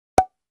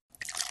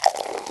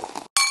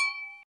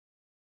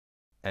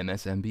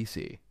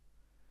MSNBC.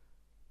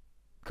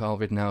 Carl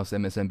Rittenhouse,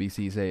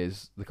 MSNBC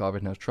says the Carl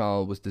Rittenhouse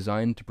trial was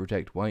designed to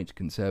protect white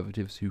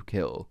conservatives who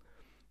kill.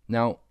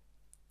 Now,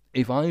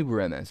 if I were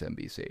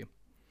MSNBC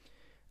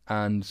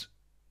and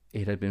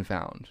it had been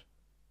found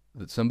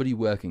that somebody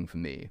working for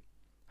me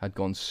had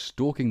gone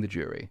stalking the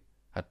jury,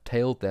 had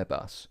tailed their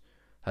bus,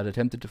 had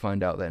attempted to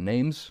find out their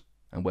names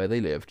and where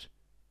they lived,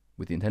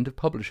 with the intent of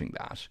publishing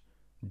that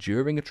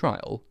during a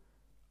trial,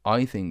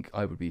 I think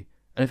I would be,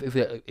 and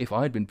if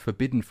I had been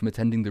forbidden from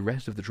attending the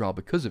rest of the trial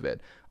because of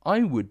it,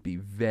 I would be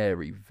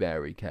very,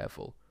 very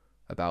careful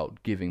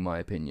about giving my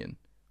opinion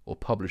or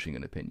publishing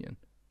an opinion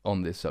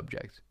on this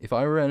subject. If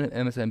I were an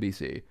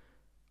MSNBC,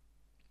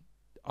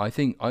 I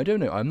don't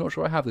know, I'm not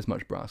sure I have this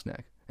much brass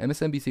neck.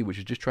 MSNBC, which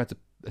has just tried to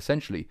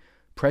essentially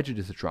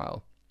prejudice a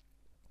trial,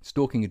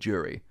 stalking a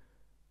jury,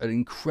 an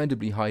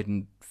incredibly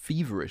heightened,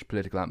 feverish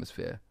political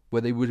atmosphere,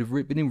 where they would have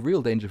been in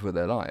real danger for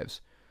their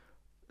lives.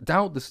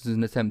 Doubt this is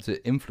an attempt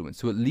to influence,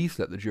 to at least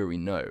let the jury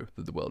know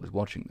that the world is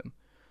watching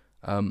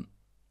them.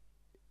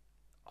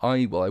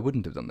 I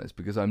wouldn't have done this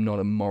because I'm not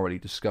a morally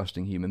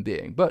disgusting human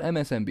being, but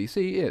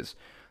MSNBC is.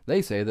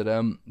 They say that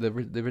the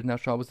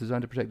Rittenhouse trial was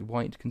designed to protect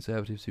white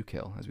conservatives who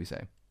kill, as we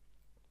say.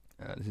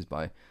 This is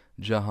by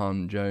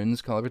Jahan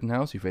Jones. Carl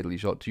Rittenhouse, who fatally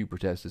shot 2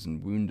 protesters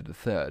and wounded a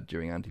 3rd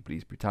during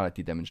anti-police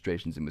brutality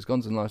demonstrations in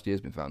Wisconsin last year,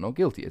 has been found not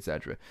guilty,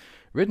 etc.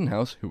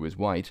 Rittenhouse, who was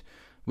white,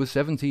 was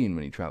 17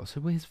 when he traveled.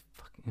 So were his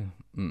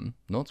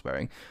not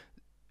swearing.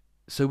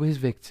 So were his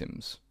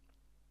victims.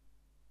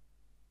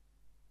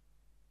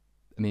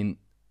 I mean,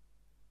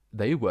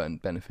 they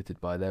weren't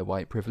benefited by their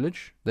white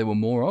privilege. There were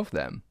more of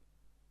them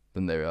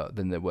than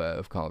there were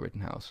of Carl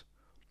Rittenhouse.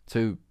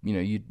 So, you know,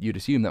 you'd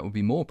assume that would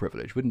be more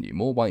privilege, wouldn't you?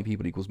 More white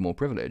people equals more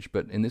privilege.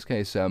 But in this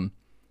case, the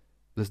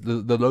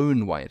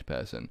lone white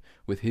person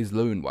with his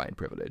lone white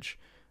privilege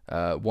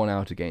won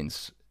out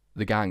against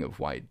the gang of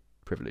white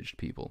privileged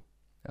people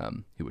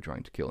who were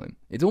trying to kill him.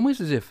 It's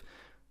almost as if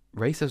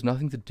race has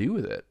nothing to do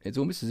with it. It's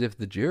almost as if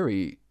the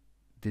jury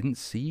didn't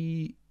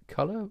see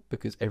colour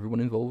because everyone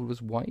involved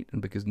was white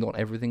and because not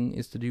everything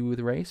is to do with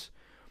race.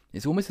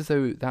 It's almost as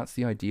though that's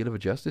the ideal of a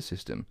justice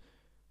system.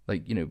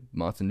 Like, you know,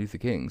 Martin Luther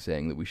King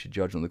saying that we should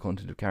judge on the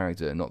content of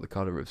character, not the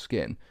colour of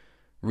skin.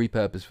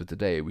 Repurpose for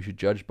today, we should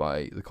judge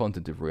by the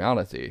content of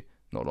reality,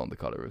 not on the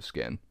colour of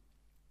skin.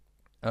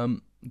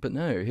 But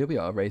no, here we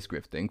are, race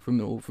grifting from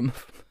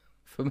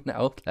an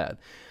outlet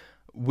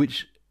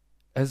which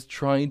has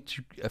tried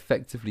to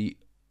effectively...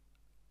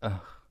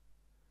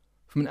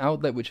 from an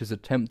outlet which has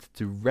attempted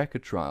to wreck a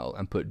trial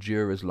and put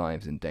jurors'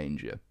 lives in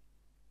danger.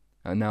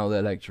 And now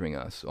they're lecturing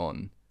us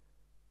on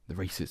the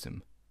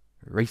racism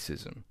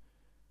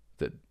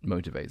that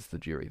motivates the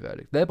jury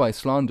verdict, thereby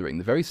slandering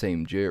the very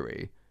same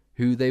jury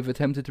who they've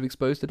attempted to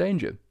expose to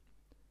danger.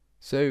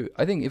 So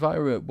I think if I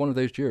were one of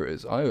those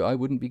jurors, I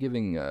wouldn't be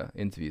giving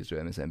interviews to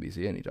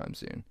MSNBC anytime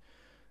soon.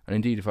 And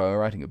indeed, if I were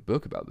writing a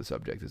book about the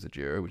subject as a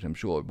juror, which I'm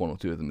sure 1 or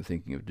 2 of them are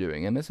thinking of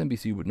doing,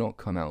 MSNBC would not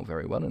come out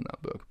very well in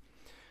that book.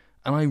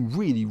 And I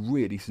really,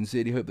 really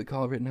sincerely hope that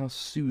Carl Rittenhouse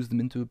sues them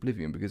into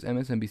oblivion, because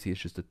MSNBC is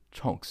just a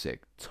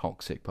toxic,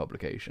 toxic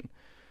publication.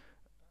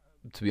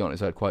 To be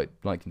honest, I'd quite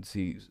like to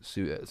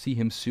see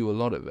him sue a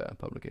lot of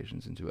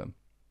publications into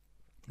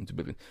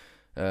oblivion.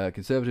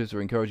 Conservatives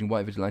are encouraging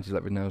white vigilantes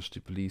like Rittenhouse to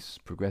police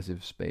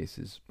progressive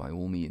spaces by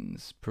all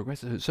means.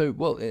 Progressive. So,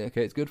 well,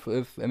 okay, it's good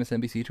for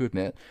MSNBC to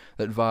admit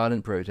that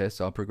violent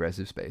protests are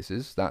progressive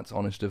spaces. That's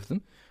honest of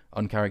them,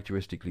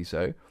 uncharacteristically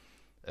so.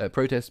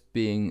 Protests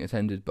being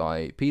attended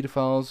by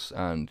paedophiles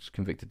and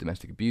convicted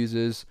domestic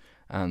abusers,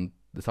 and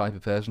the type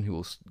of person who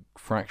will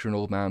fracture an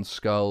old man's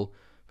skull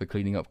for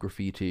cleaning up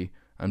graffiti,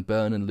 and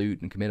burn and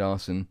loot and commit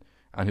arson,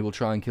 and who will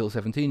try and kill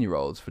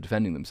 17-year-olds for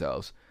defending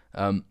themselves.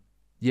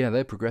 Yeah,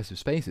 they're progressive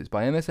spaces,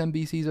 by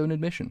MSNBC's own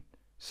admission.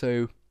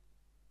 So,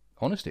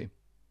 honesty.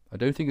 I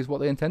don't think is what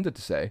they intended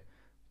to say,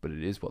 but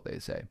it is what they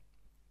say.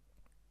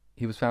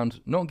 He was found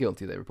not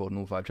guilty, they report, on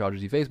all 5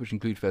 charges he faced, which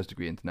include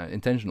first-degree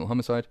intentional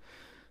homicide,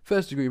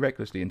 first-degree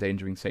recklessly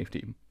endangering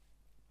safety,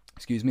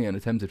 and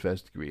attempted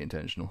first-degree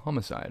intentional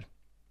homicide.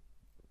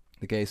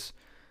 The case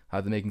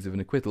had the makings of an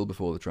acquittal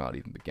before the trial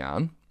even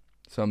began.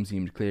 Some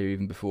seemed clear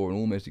even before an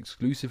almost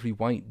exclusively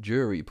white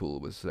jury pool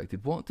was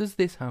selected. What does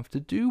this have to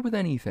do with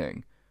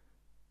anything?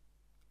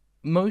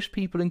 Most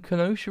people in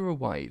Kenosha are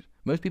white.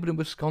 Most people in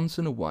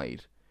Wisconsin are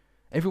white.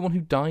 Everyone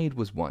who died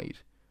was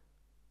white.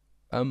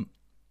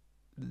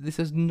 This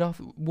has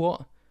nothing...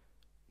 What?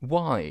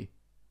 Why?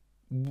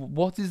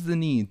 What is the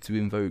need to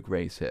invoke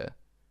race here?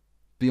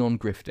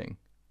 Beyond grifting.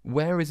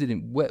 Where is it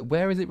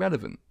where is it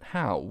relevant?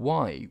 How?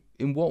 Why?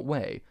 In what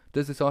way?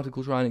 Does this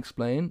article try and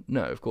explain?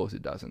 No, of course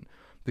it doesn't.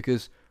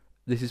 Because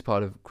this is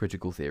part of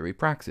critical theory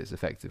praxis,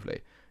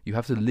 effectively. You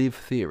have to live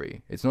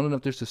theory. It's not enough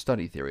just to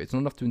study theory. It's not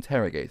enough to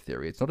interrogate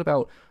theory. It's not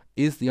about,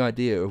 is the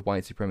idea of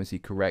white supremacy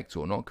correct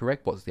or not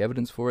correct? What's the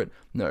evidence for it?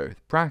 No,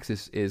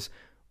 praxis is,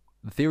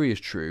 the theory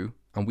is true,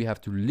 and we have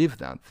to live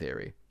that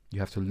theory. You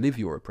have to live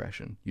your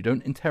oppression. You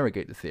don't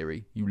interrogate the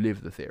theory, you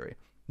live the theory.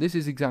 This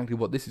is exactly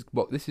what this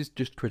is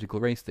just critical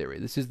race theory.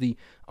 This is the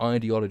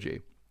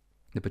ideology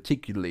the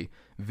particularly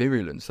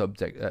virulent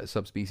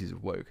subspecies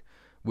of woke,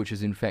 which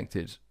has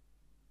infected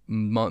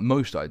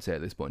most, I'd say,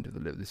 at this point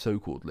of the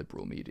so-called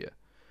liberal media.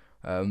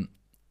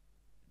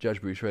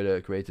 Judge Bruce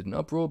Schroeder created an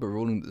uproar by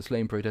ruling that the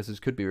slain protesters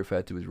could be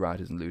referred to as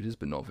rioters and looters,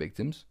 but not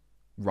victims,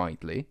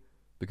 rightly,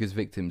 because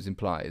victims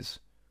implies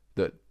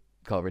that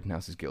Carl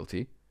Rittenhouse is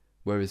guilty,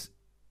 whereas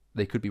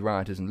they could be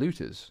rioters and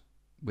looters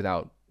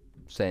without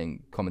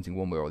commenting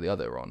one way or the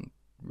other on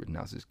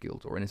Rittenhouse's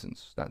guilt or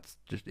innocence. That's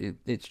just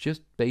it's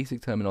just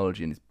basic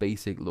terminology and it's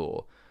basic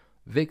law.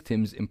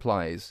 Victims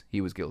implies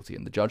he was guilty,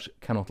 and the judge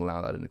cannot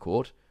allow that in the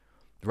court.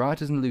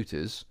 Rioters and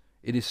looters,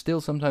 it is still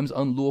sometimes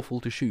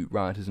unlawful to shoot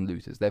rioters and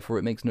looters, therefore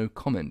it makes no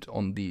comment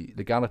on the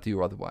legality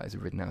or otherwise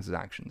of Rittenhouse's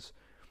actions.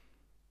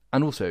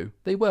 And also,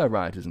 they were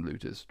rioters and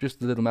looters,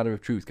 just a little matter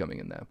of truth coming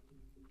in there.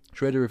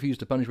 Schroeder refused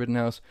to punish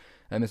Rittenhouse.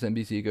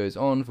 MSNBC goes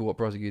on for what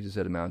prosecutors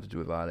said amounted to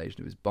a violation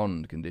of his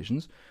bond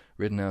conditions.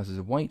 Rittenhouse is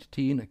a white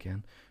teen,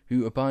 again,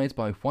 who abides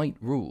by white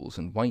rules,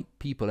 and white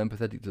people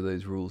empathetic to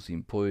those rules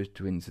seem poised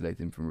to insulate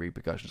him from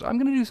repercussions. I'm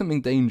going to do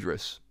something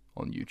dangerous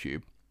on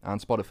YouTube and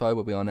Spotify,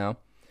 where we are now,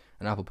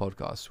 and Apple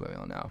Podcasts, where we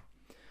are now.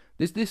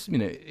 This,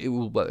 it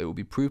will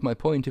be prove my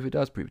point if it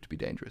does prove to be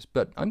dangerous,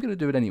 but I'm going to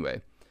do it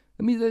anyway.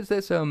 Let's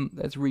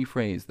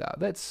rephrase that.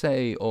 Let's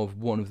say of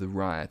one of the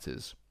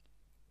rioters,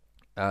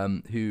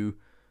 who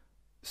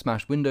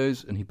smashed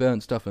windows and he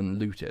burnt stuff and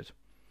looted.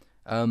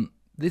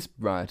 This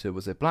rioter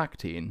was a black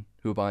teen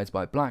who abides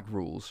by black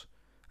rules,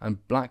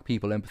 and black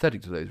people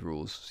empathetic to those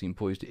rules seem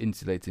poised to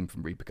insulate him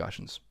from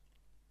repercussions.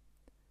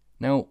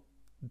 Now,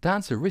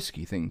 that's a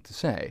risky thing to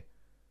say,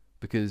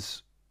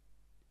 because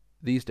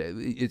these days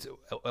it's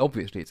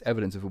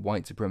evidence of a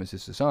white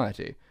supremacist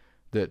society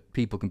that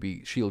people can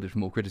be shielded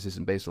from all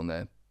criticism based on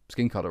their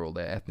skin color or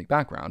their ethnic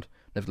background.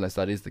 Nevertheless,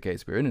 that is the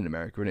case we're in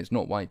America, and it's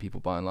not white people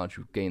by and large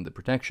who gain the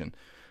protection.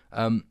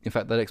 In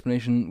fact, that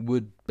explanation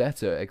would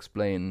better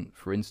explain,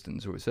 for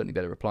instance, or it would certainly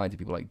better apply to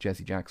people like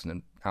Jesse Jackson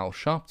and Al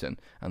Sharpton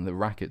and the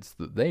rackets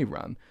that they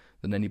ran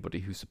than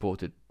anybody who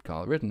supported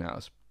Carl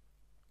Rittenhouse.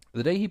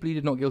 The day he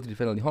pleaded not guilty to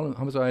felony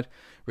homicide,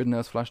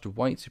 Rittenhouse flashed a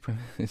white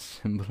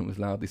supremacist symbol and was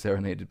loudly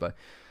serenaded by...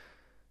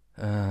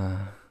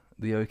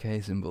 The OK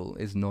symbol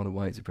is not a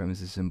white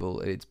supremacist symbol.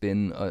 It's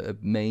been a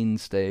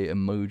mainstay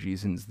emoji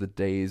since the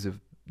days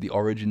of the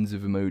origins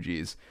of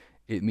emojis.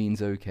 It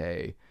means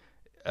OK.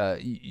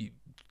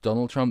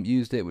 Donald Trump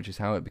used it, which is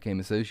how it became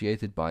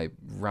associated by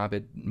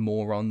rabid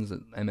morons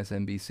at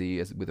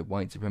MSNBC with a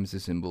white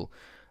supremacist symbol.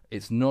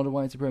 It's not a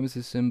white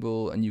supremacist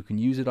symbol, and you can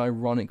use it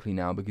ironically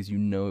now because you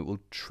know it will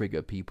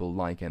trigger people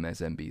like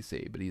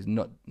MSNBC, but he's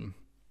not...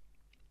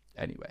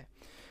 Anyway.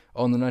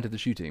 On the night of the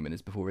shooting,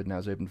 minutes before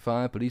Rittenhouse opened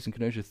fire, police in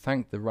Kenosha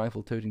thanked the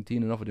rifle-toting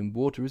teen and offered him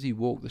water as he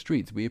walked the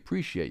streets. "We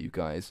appreciate you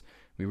guys.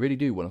 We really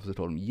do," one officer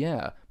told him.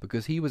 Yeah,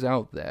 because he was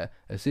out there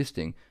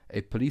assisting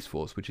a police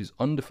force which is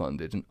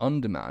underfunded and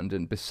undermanned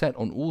and beset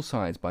on all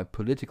sides by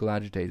political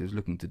agitators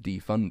looking to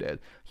defund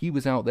it. He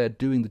was out there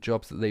doing the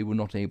jobs that they were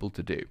not able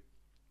to do.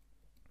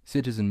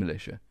 Citizen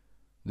militia.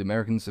 The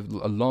Americans have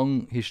a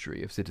long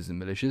history of citizen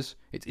militias.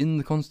 It's in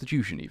the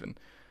Constitution, even.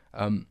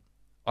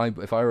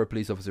 If I were a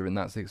police officer in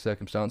that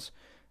circumstance,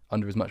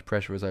 under as much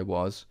pressure as I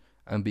was,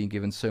 and being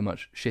given so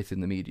much shit in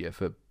the media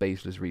for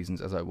baseless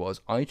reasons as I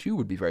was, I too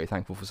would be very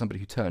thankful for somebody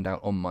who turned out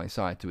on my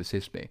side to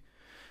assist me.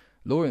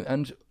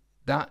 And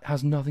that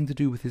has nothing to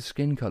do with his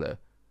skin colour.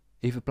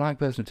 If a black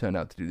person turned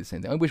out to do the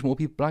same thing, I wish more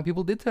black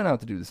people did turn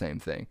out to do the same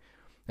thing.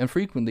 And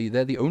frequently,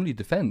 they're the only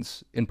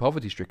defence in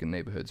poverty-stricken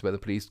neighbourhoods where the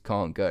police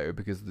can't go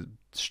because the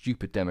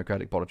stupid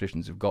Democratic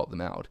politicians have got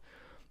them out.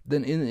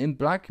 Then in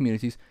black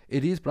communities,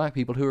 it is black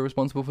people who are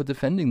responsible for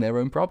defending their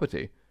own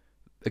property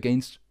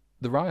against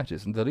the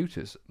rioters and the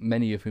looters,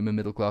 many of whom are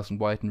middle class and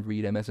white and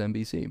read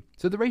MSNBC.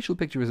 So the racial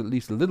picture is at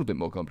least a little bit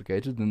more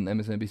complicated than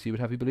MSNBC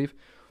would have you believe.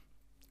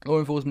 Law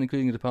enforcement,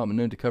 including a department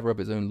known to cover up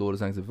its own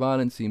lawless acts of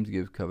violence, seemed to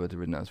give cover to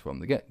Rittenhouse from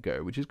the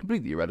get-go, which is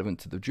completely irrelevant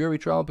to the jury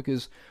trial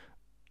because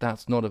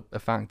that's not a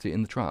factor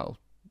in the trial.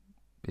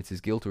 It's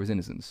his guilt or his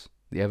innocence.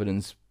 The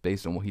evidence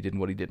based on what he did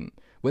and what he didn't.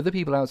 Whether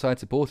people outside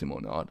support him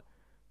or not,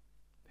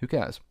 who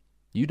cares?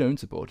 You don't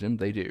support him,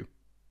 they do.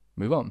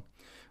 Move on.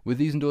 With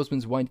these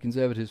endorsements, white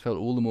conservatives felt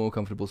all the more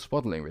comfortable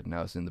swaddling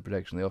Rittenhouse in the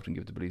protection they often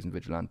give to police and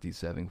vigilantes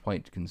serving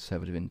white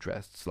conservative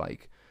interests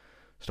like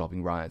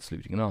stopping riots,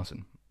 looting and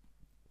arson.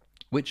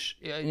 Which,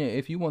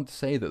 if you want to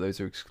say that those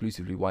are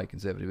exclusively white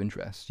conservative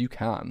interests, you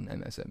can,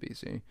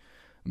 MSNBC.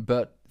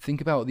 But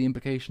think about the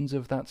implications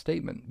of that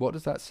statement. What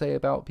does that say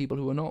about people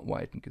who are not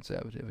white and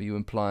conservative? Are you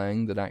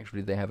implying that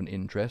actually they have an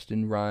interest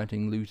in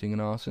rioting, looting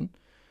and arson?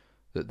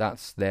 That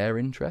that's their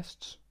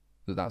interests?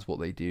 That that's what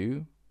they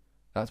do?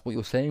 That's what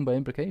you're saying by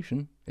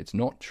implication. It's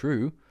not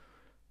true.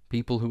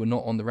 People who are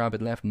not on the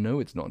rabid left know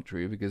it's not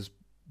true because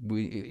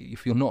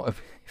if you're not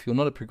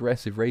a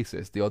progressive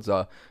racist, the odds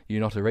are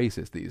you're not a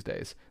racist these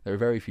days. There are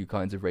very few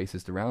kinds of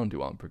racists around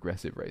who aren't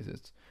progressive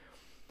racists.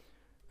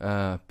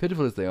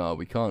 Pitiful as they are,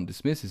 we can't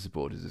dismiss his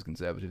supporters as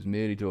conservatives,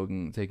 merely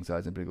taking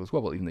sides in a political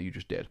squabble, even though you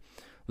just did.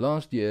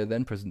 Last year,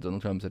 then President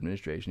Donald Trump's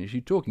administration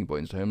issued talking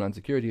points to Homeland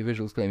Security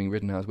officials claiming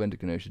Rittenhouse went to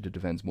Kenosha to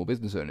defend small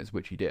business owners,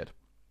 which he did.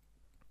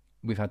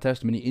 We've had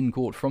testimony in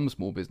court from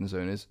small business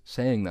owners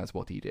saying that's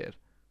what he did.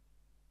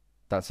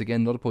 That's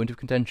again not a point of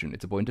contention,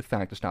 it's a point of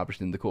fact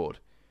established in the court,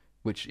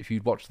 which if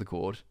you'd watched the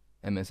court,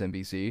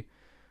 MSNBC,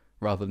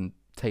 rather than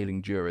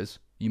tailing jurors,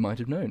 you might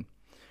have known.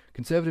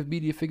 Conservative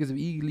media figures have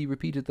eagerly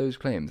repeated those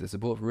claims. Their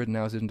support for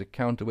Rittenhouse isn't a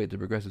counterweight to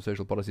progressive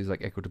social policies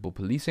like equitable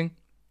policing.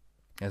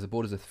 Their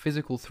support is a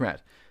physical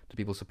threat to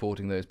people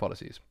supporting those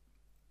policies.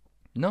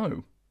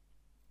 No.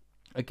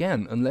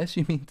 Again, unless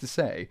you mean to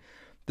say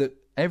that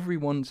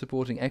everyone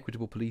supporting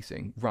equitable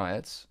policing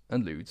riots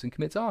and loots and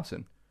commits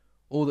arson,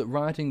 or that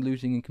rioting,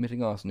 looting and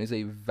committing arson is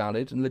a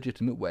valid and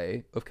legitimate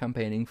way of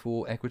campaigning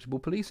for equitable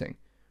policing.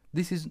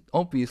 This is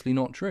obviously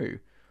not true.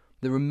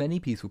 There are many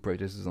peaceful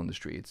protesters on the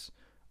streets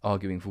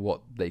arguing for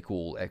what they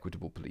call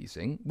equitable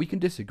policing. We can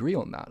disagree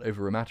on that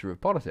over a matter of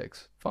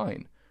politics,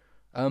 fine.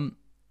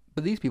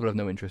 But these people have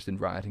no interest in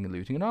rioting and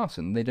looting and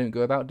arson. They don't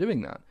go about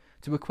doing that.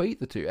 To equate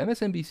the two,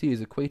 MSNBC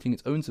is equating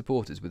its own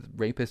supporters with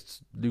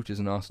rapists, looters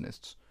and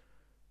arsonists.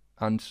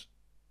 And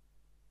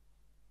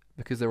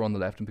because they're on the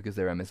left and because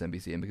they're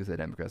MSNBC and because they're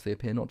Democrats, they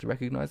appear not to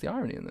recognise the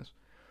irony in this.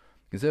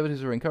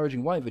 Conservatives are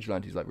encouraging white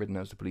vigilantes like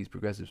Rittenhouse to police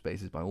progressive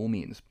spaces by all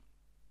means.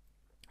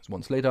 As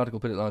one Slate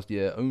article put it last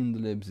year, own the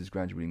libs is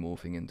gradually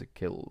morphing into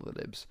kill the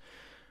libs.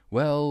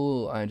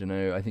 Well, I don't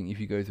know, I think if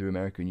you go through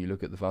America and you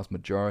look at the vast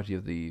majority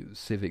of the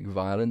civic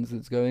violence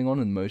that's going on,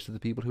 and most of the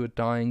people who are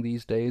dying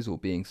these days, or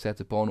being set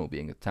upon, or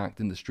being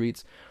attacked in the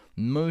streets,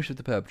 most of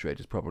the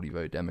perpetrators probably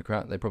vote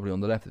Democrat. They're probably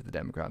on the left of the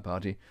Democrat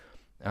Party.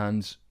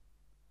 And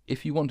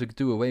if you want to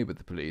do away with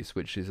the police,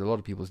 which is a lot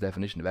of people's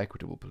definition of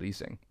equitable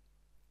policing,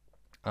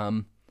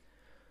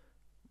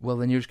 well,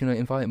 then you're just going to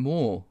invite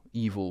more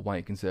evil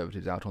white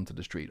conservatives out onto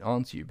the street,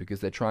 aren't you? Because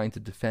they're trying to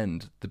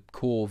defend the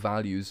core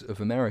values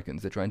of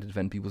Americans. They're trying to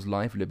defend people's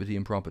life, liberty,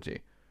 and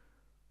property.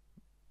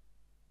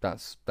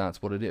 That's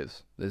what it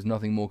is. There's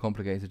nothing more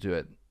complicated to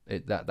it.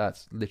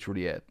 That's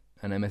literally it.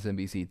 And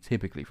MSNBC,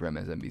 typically for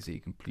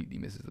MSNBC, completely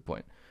misses the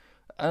point.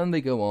 And they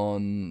go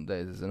on.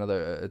 There's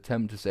another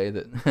attempt to say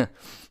that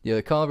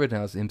Carl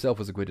Rittenhouse himself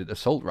was acquitted.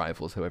 Assault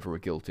rifles, however, were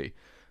guilty.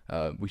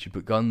 We should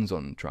put guns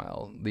on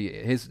trial.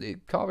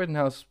 Carl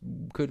Rittenhouse,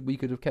 we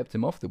could have kept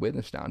him off the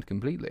witness stand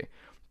completely.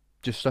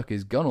 Just stuck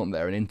his gun on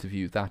there and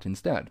interviewed that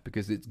instead,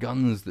 because it's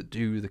guns that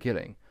do the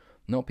killing,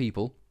 not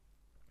people.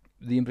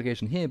 The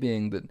implication here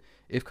being that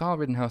if Carl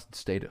Rittenhouse had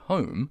stayed at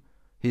home,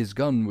 his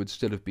gun would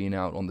still have been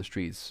out on the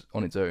streets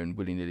on its own,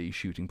 willy-nilly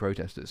shooting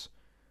protesters.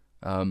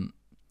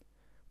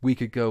 We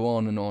could go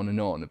on and on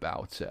and on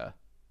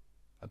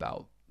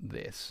about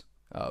this.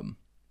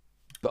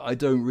 But I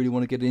don't really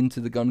want to get into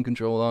the gun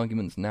control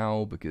arguments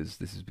now, because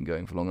this has been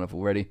going for long enough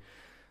already.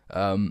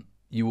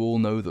 You all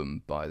know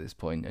them by this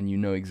point, and you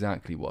know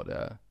exactly what...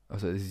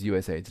 so this is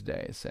USA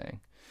Today is saying.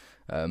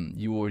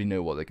 You already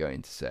know what they're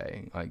going to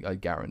say. I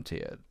guarantee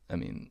it. I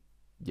mean,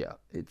 yeah,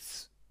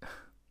 it's...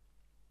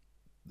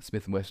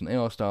 Smith & Wesson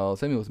AR style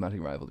semi-automatic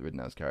rifle that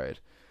Rittenhouse carried.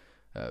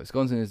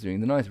 Wisconsin is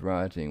during the night of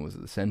rioting was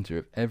at the center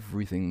of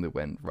everything that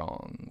went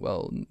wrong.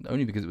 Well,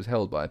 only because it was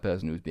held by a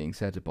person who was being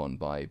set upon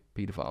by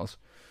pedophiles.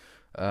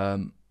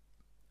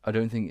 I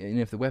don't think,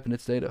 if the weapon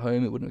had stayed at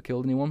home, it wouldn't have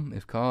killed anyone.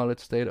 If Carl had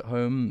stayed at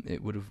home,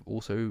 it would have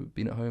also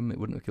been at home. It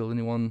wouldn't have killed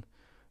anyone.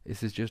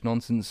 This is just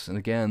nonsense. And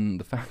again,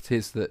 the fact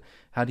is that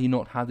had he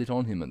not had it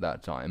on him at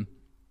that time,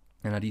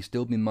 and had he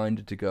still been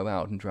minded to go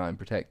out and try and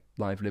protect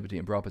life, liberty,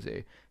 and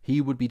property,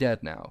 he would be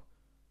dead now.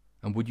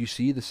 And would you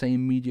see the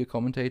same media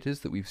commentators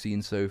that we've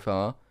seen so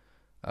far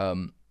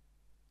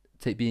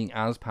being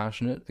as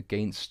passionate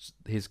against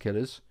his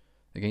killers,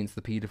 against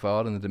the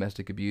paedophile and the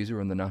domestic abuser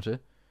and the nutter?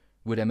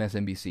 Would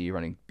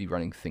MSNBC be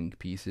running think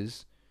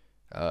pieces,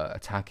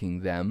 attacking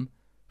them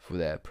for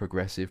their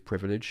progressive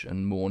privilege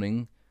and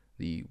mourning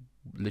the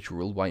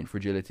literal white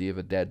fragility of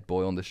a dead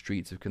boy on the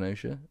streets of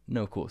Kenosha?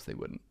 No, of course they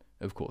wouldn't.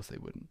 Of course they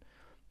wouldn't.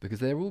 Because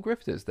they're all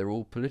grifters. They're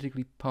all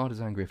politically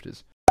partisan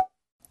grifters.